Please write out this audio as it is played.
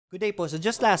Good day po. So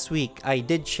just last week, I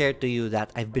did share to you that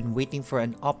I've been waiting for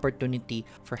an opportunity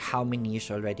for how many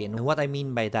years already. And what I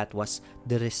mean by that was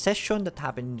the recession that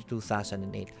happened in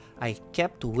 2008. I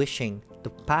kept wishing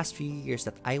the past few years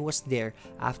that I was there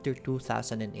after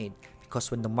 2008.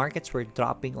 Because when the markets were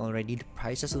dropping already, the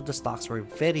prices of the stocks were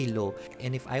very low.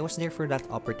 And if I was there for that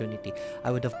opportunity,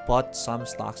 I would have bought some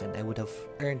stocks and I would have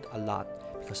earned a lot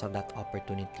because of that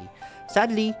opportunity.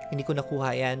 Sadly, hindi ko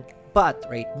nakuha yan. But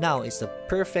right now is the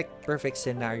perfect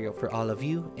scenario for all of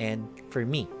you and for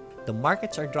me. The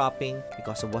markets are dropping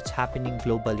because of what's happening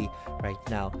globally right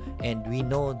now. And we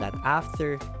know that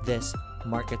after this,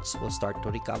 markets will start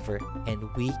to recover and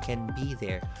we can be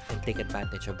there and take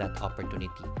advantage of that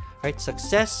opportunity. Right?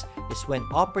 Success is when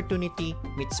opportunity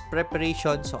meets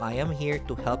preparation. So I am here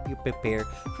to help you prepare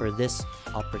for this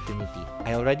opportunity.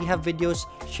 I already have videos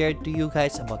shared to you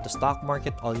guys about the stock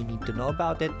market, all you need to know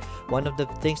about it. One of the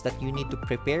things that you need to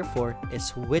prepare for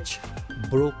is which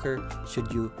broker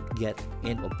should you get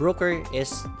in. A broker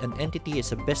is an entity,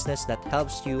 is a business that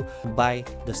helps you buy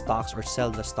the stocks or sell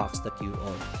the stocks that you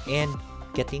own. And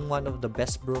getting one of the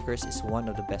best brokers is one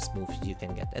of the best moves you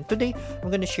can get. And today, I'm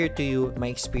going to share to you my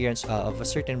experience of a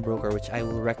certain broker which I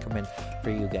will recommend for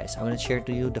you guys. I'm going to share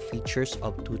to you the features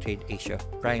of 2Trade Asia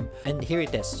Prime. And here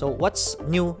it is. So what's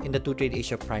new in the 2Trade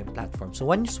Asia Prime platform? So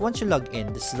once you log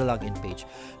in, this is the login page.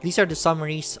 These are the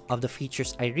summaries of the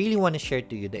features I really want to share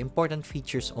to you. The important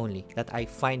features only that I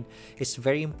find is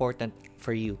very important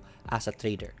for you as a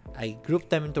trader. I grouped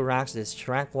them into ranks. This is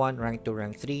rank 1, rank 2,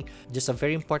 rank 3. Just a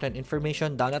very important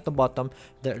information down at the bottom.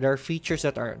 There are features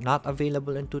that are not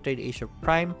available in 2Trade Asia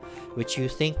Prime, which you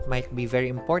think might be very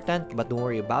important, but don't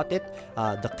worry about it.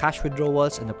 The cash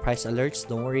withdrawals and the price alerts,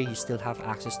 don't worry, you still have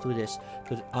access to this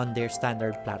on their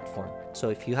standard platform. So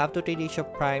if you have 2Trade Asia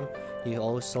Prime, you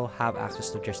also have access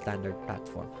to their standard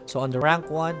platform. So on the rank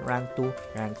 1, rank 2,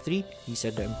 rank 3, these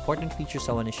are the important features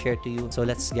I want to share to you. So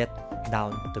let's get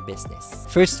down to business.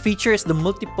 First feature is the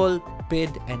multiple bid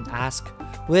and ask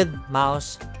with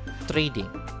mouse trading.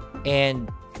 And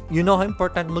you know how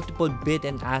important multiple bid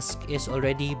and ask is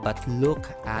already, but look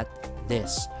at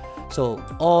this. So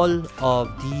all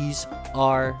of these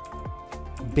are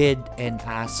bid and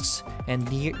asks, and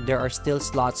there are still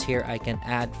slots here I can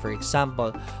add. For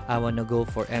example, I want to go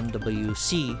for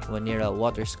MWC, Wanira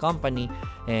Waters Company,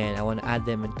 and I want to add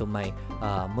them into my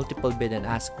multiple bid and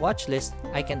ask watch list.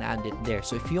 I can add it there.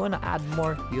 So if you want to add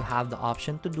more, you have the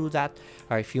option to do that.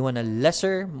 Or if you want a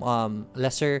lesser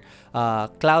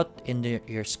clout in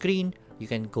your screen, you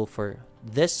can go for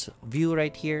this view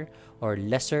right here, or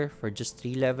lesser for just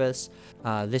 3 levels.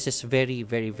 This is very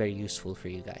useful for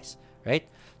you guys. Right,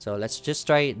 so let's just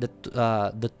try the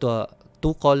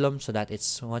 2 columns so that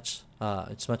it's much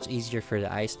easier for the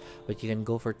eyes. But you can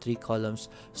go for 3 columns.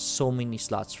 So many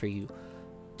slots for you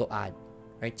to add.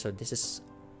 Right, so this is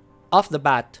off the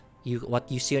bat.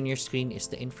 What you see on your screen is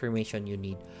the information you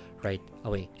need right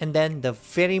away. And then the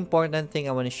very important thing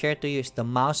I want to share to you is the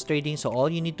mouse trading. So all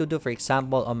you need to do, for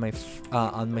example, on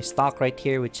my stock right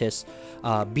here, which is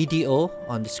BDO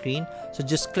on the screen, so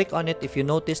just click on it. If you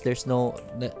notice, it's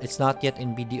not yet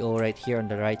in BDO right here on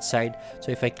the right side.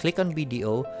 So if I click on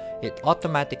BDO, it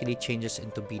automatically changes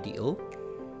into BDO,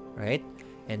 right?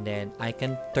 And then I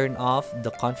can turn off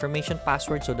the confirmation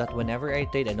password so that whenever I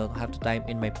trade, I don't have to type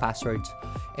in my passwords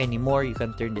anymore. You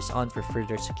can turn this on for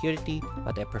further security,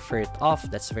 but I prefer it off.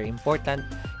 That's very important.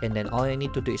 And then all I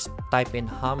need to do is type in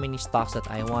how many stocks that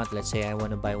I want. Let's say I want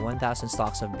to buy 1,000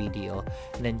 stocks of BDO,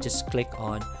 and then just click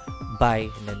on buy,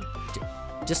 and then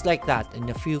just like that, in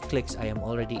a few clicks, I am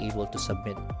already able to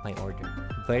submit my order.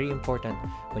 Very important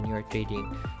when you are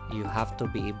trading, you have to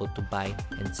be able to buy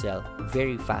and sell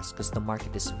very fast because the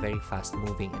market is very fast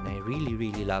moving, and I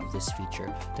really love this feature.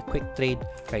 The quick trade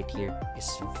right here is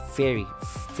very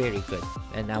good,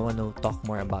 and I want to talk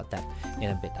more about that in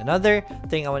a bit. Another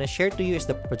thing I want to share to you is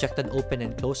the projected open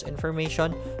and close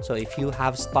information. So if you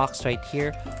have stocks right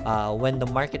here, when the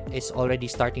market is already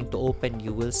starting to open,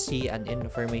 you will see an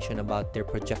information about their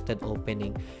projected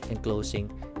opening and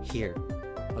closing here.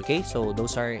 Okay, so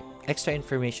those are extra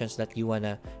informations that you want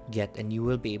to get, and you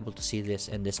will be able to see this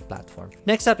in this platform.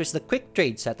 Next up is the quick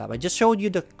trade setup. I just showed you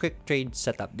the quick trade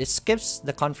setup. This skips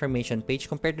the confirmation page.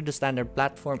 Compared to the standard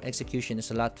platform, execution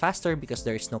is a lot faster because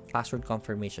there is no password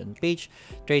confirmation page.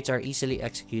 Trades are easily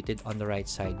executed on the right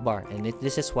sidebar, and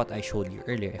this is what I showed you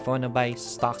earlier. If I want to buy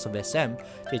stocks of SM,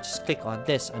 you just click on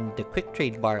this on the quick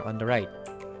trade bar on the right.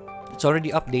 It's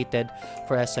already updated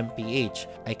for SMPH.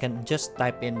 I can just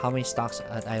type in how many stocks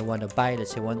that I want to buy.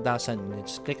 Let's say 1,000, and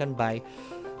just click on buy.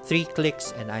 3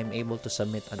 clicks and I'm able to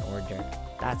submit an order.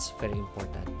 That's very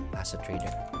important as a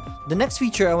trader. The next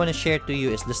feature I want to share to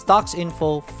you is the stocks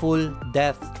info full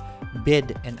depth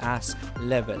bid and ask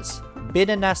levels. Bid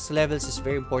and ask levels is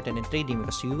very important in trading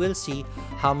because you will see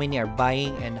how many are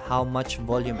buying and how much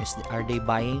volume are they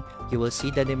buying. You will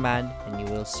see the demand and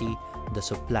you will see the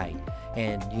supply.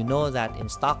 And you know that in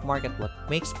stock market, what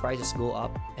makes prices go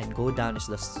up and go down is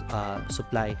the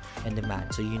supply and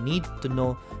demand. So you need to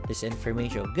know this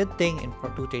information. Good thing in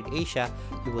Trade Asia,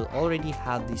 you will already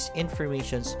have these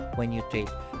informations when you trade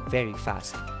very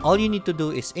fast. All you need to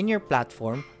do is in your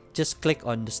platform, just click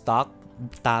on the stock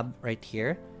tab right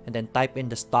here and then type in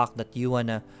the stock that you want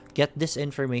to get this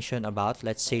information about.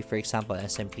 Let's say, for example,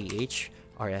 SMPH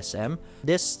or SM.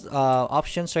 This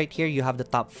options right here, you have the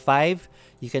top 5.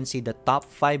 You can see the top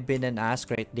 5 bid and ask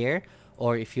right there.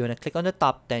 Or if you want to click on the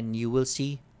top 10, you will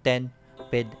see 10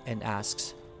 bid and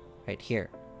asks right here.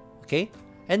 Okay?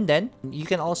 And then you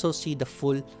can also see the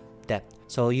full depth.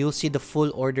 So you'll see the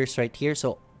full orders right here.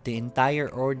 So the entire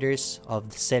orders of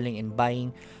the selling and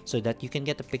buying, so that you can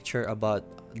get a picture about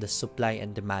the supply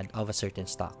and demand of a certain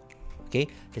stock. Okay,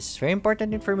 this is very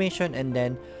important information. And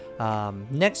then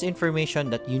next information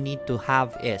that you need to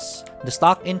have is the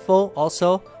stock info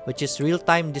also, which is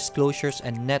real-time disclosures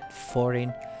and net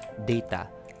foreign data.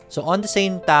 So on the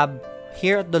same tab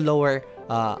here at the lower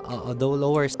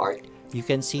part, you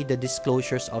can see the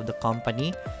disclosures of the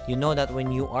company. You know that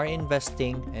when you are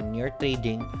investing and you're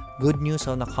trading, good news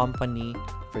on the company,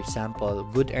 for example,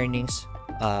 good earnings,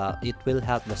 it will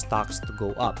help the stocks to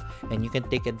go up and you can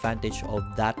take advantage of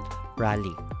that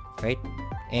rally, right?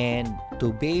 And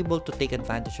to be able to take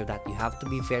advantage of that, you have to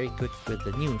be very quick with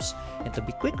the news. And to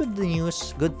be quick with the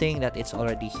news, good thing that it's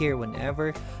already here.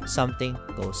 Whenever something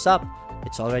goes up,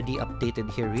 it's already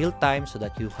updated here real time, so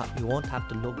that you won't have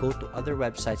to go to other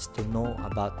websites to know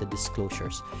about the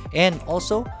disclosures. And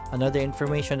also another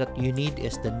information that you need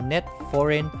is the net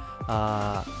foreign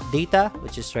data,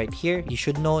 which is right here. You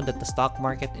should know that the stock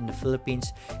market in the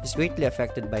Philippines is greatly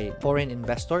affected by foreign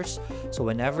investors. So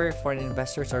whenever foreign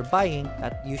investors are buying,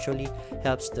 that usually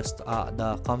helps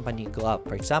the company go up.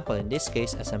 For example, in this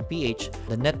case, SMPH,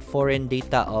 the net foreign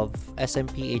data of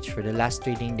SMPH for the last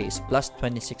trading day is plus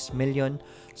 26 million.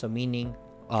 So meaning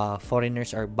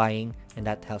foreigners are buying, and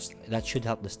that should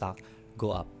help the stock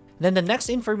go up. Then the next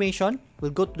information,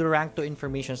 we'll go to the rank 2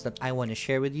 informations that I want to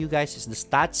share with you guys, is the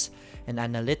stats and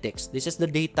analytics. This is the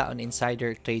data on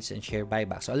insider trades and share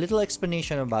buybacks. So a little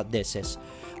explanation about this is,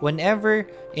 whenever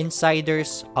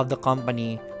insiders of the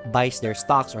company buys their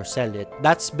stocks or sell it,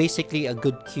 that's basically a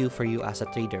good cue for you as a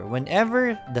trader.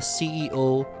 Whenever the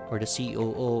CEO or the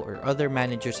COO or other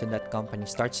managers in that company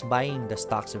starts buying the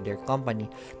stocks of their company,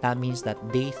 that means that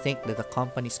they think that the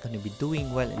company is going to be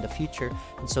doing well in the future,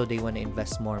 and so they want to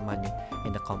invest more money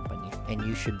in the company, and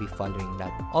you should be following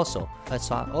that. Also, that's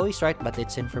not always right, but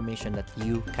it's information that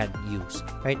you can use,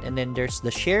 right? And then there's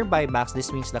the share buybacks.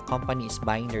 This means the company is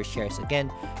buying their shares. Again,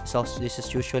 this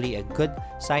is usually a good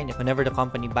sign. Whenever the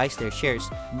company buys their shares,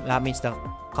 that means the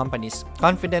company is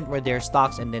confident with their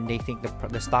stocks, and then they think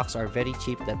the stocks are very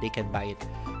cheap that they can buy it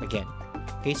again.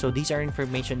 Okay, so these are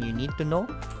information you need to know,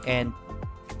 and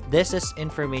this is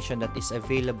information that is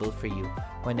available for you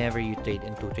whenever you trade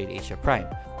in Trade Asia Prime.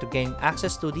 To gain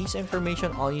access to these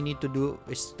information, all you need to do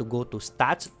is to go to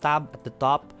Stats tab at the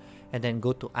top, and then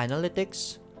go to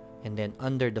Analytics, and then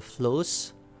under the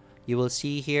flows, you will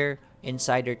see here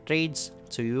insider trades.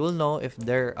 So you will know if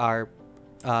there are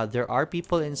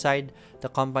people inside the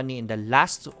company in the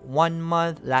last 1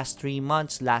 month, last 3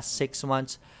 months, last 6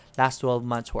 months, last 12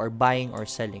 months who are buying or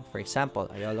selling. For example,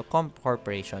 Ayala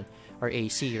Corporation or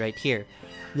AC right here.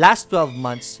 Last 12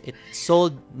 months, it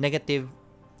sold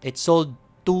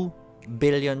 2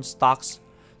 billion stocks.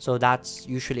 So that's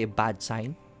usually a bad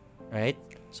sign, right?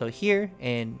 So here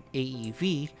in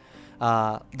AEV,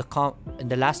 in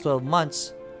the last 12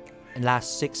 months, in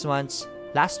last 6 months,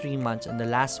 last 3 months, and the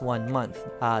last 1 month,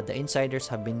 the insiders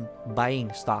have been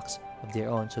buying stocks of their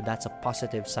own. So that's a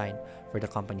positive sign for the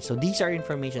company. So these are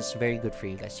informations very good for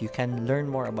you guys. You can learn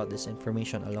more about this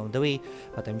information along the way,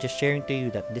 but I'm just sharing to you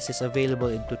that this is available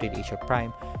in Trade Asia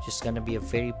Prime, which is going to be a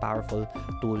very powerful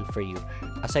tool for you.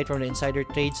 Aside from the insider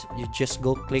trades, you just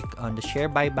go click on the share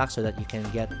buyback so that you can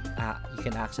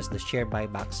access the share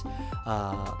buybacks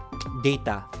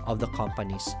data of the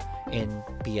companies in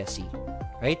PSE,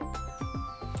 right?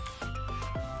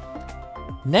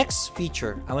 Next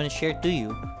feature I want to share to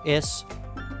you is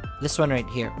this one right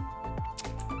here.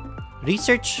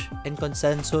 research and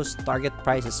consensus target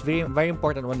price is very, very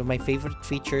important. One of my favorite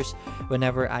features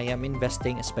whenever I am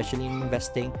investing, especially in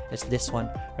investing, is this one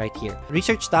right here.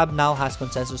 Research tab now has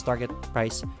consensus target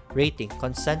price rating,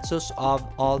 consensus of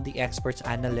all the experts,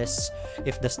 analysts.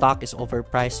 If the stock is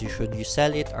overpriced, should you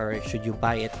sell it, or should you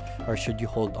buy it, or should you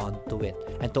hold on to it?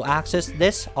 And to access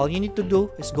this, all you need to do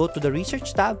is go to the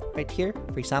research tab right here.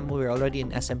 For example, we're already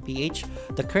in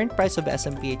SMPH. The current price of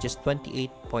SMPH is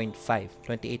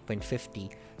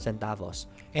 28.50 centavos.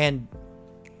 And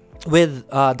with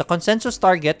the consensus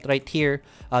target right here,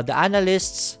 the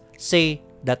analysts say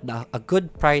that a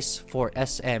good price for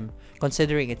SM,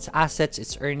 considering its assets,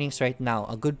 its earnings right now,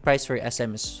 a good price for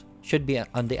SM should be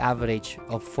on the average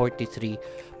of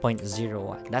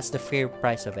 43.01. That's the fair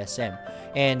price of SM.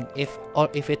 And if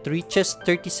it reaches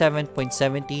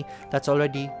 37.70, that's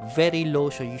already very low,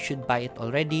 so you should buy it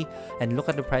already. And look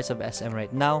at the price of SM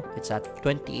right now, it's at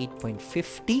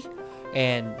 28.50.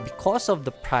 And because of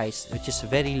the price, which is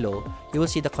very low, you will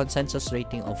see the consensus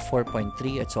rating of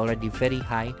 4.3. It's already very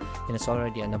high, and it's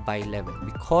already on a buy level.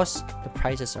 Because the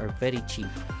prices are very cheap,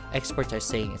 experts are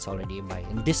saying it's already a buy.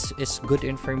 And this is good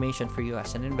information for you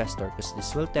as an investor, because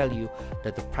this will tell you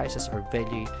that the prices are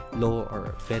very low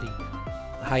or very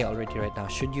high already right now.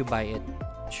 Should you buy it?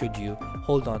 Should you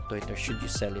hold on to it, or should you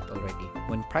sell it already?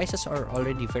 When prices are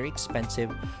already very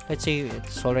expensive, let's say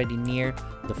it's already near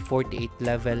the 48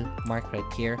 level mark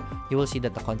right here, you will see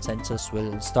that the consensus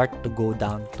will start to go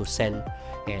down to sell,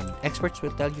 and experts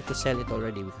will tell you to sell it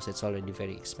already because it's already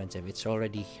very expensive. It's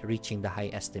already reaching the high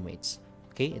estimates.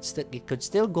 Okay, it could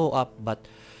still go up, but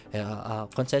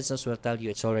consensus will tell you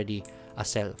it's already a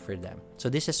sell for them. So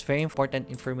this is very important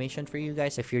information for you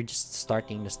guys if you're just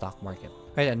starting the stock market.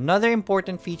 Right, another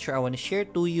important feature I want to share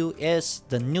to you is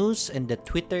the news and the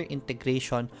Twitter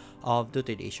integration of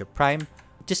TruTradeAsia Prime.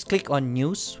 Just click on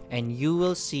news and you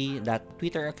will see that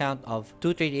Twitter account of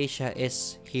TruTradeAsia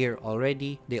is here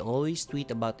already. They always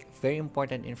tweet about very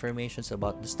important informations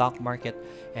about the stock market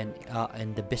and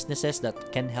the businesses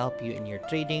that can help you in your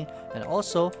trading. And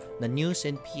also the news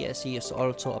in PSE is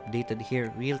also updated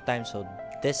here real time. So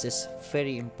this is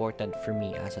very important for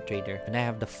me as a trader, and I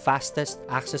have the fastest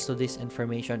access to this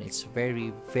information. It's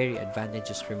very, very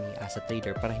advantageous for me as a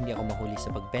trader para hindi ako mahuli sa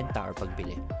pagbenta or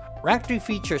pagbili. Rank 3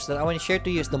 features that I want to share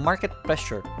to you is the market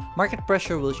pressure. Market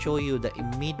pressure will show you the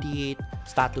immediate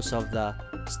status of the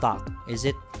stock. Is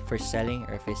it for selling,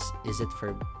 or is it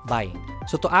for buying?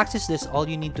 So to access this, all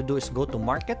you need to do is go to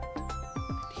market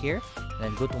here,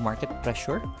 and go to market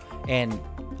pressure. And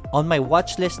on my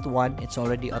watch list 1, it's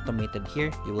already automated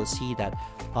here. You will see that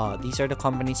these are the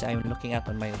companies I'm looking at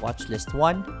on my watch list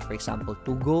 1. For example,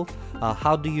 Tugo.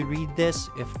 How do you read this?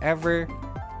 If ever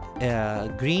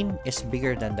green is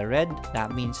bigger than the red,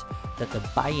 that means that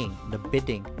the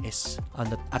bidding is on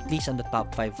the, at least on the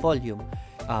top 5 volume,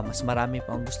 mas marami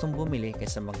pa ang gustong bumili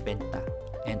kaysa magbenta.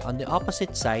 And on the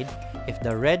opposite side, if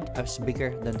the red is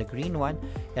bigger than the green one,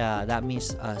 that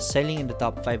means selling in the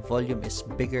top 5 volume is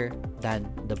bigger than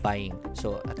the buying.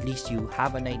 So at least you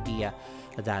have an idea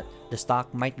that the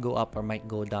stock might go up or might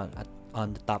go down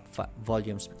on the top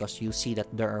volumes, because you see that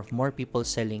there are more people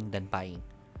selling than buying.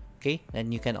 Okay,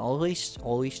 and you can always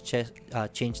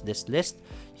change this list.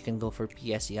 You can go for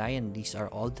PSEI, and these are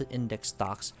all the index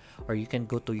stocks, or you can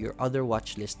go to your other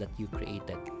watch list that you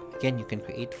created. Again, you can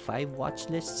create 5 watch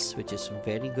lists, which is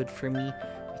very good for me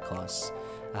because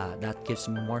that gives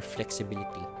me more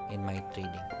flexibility in my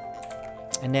trading.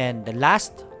 And then the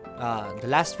last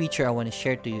feature I want to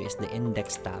share to you is the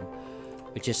index tab,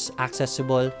 which is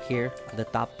accessible here at the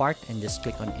top part, and just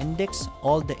click on index.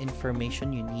 All the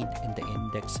information you need in the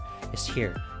index is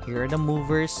here. Here are the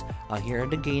movers, here are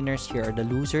the gainers, here are the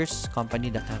losers,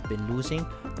 companies that have been losing,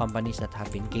 companies that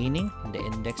have been gaining in the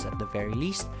index at the very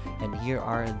least. And here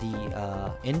are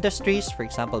the industries, for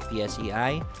example,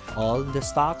 PSEI, all the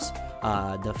stocks,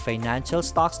 the financial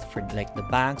stocks for like the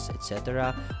banks,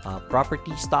 etc.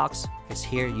 Property stocks is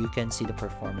here. You can see the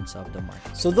performance of the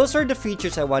market. So those are the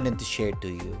features I wanted to share to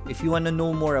you. If you want to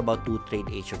know more about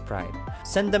TruTradeAsia Prime,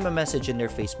 send them a message in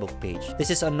their Facebook page. This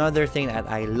is another thing that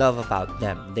I love about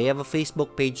them. They have a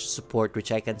Facebook page support, which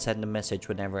I can send a message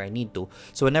whenever I need to.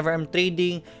 So whenever I'm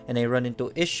trading and I run into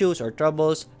issues or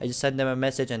troubles, I just send them a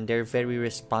message and they're very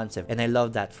responsive. And I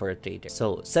love that for a trader.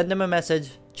 So send them a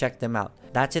message, check them out.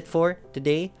 That's it for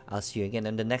today. I'll see you again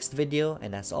in the next video.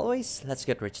 And as always, let's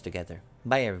get rich together.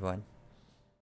 Bye everyone.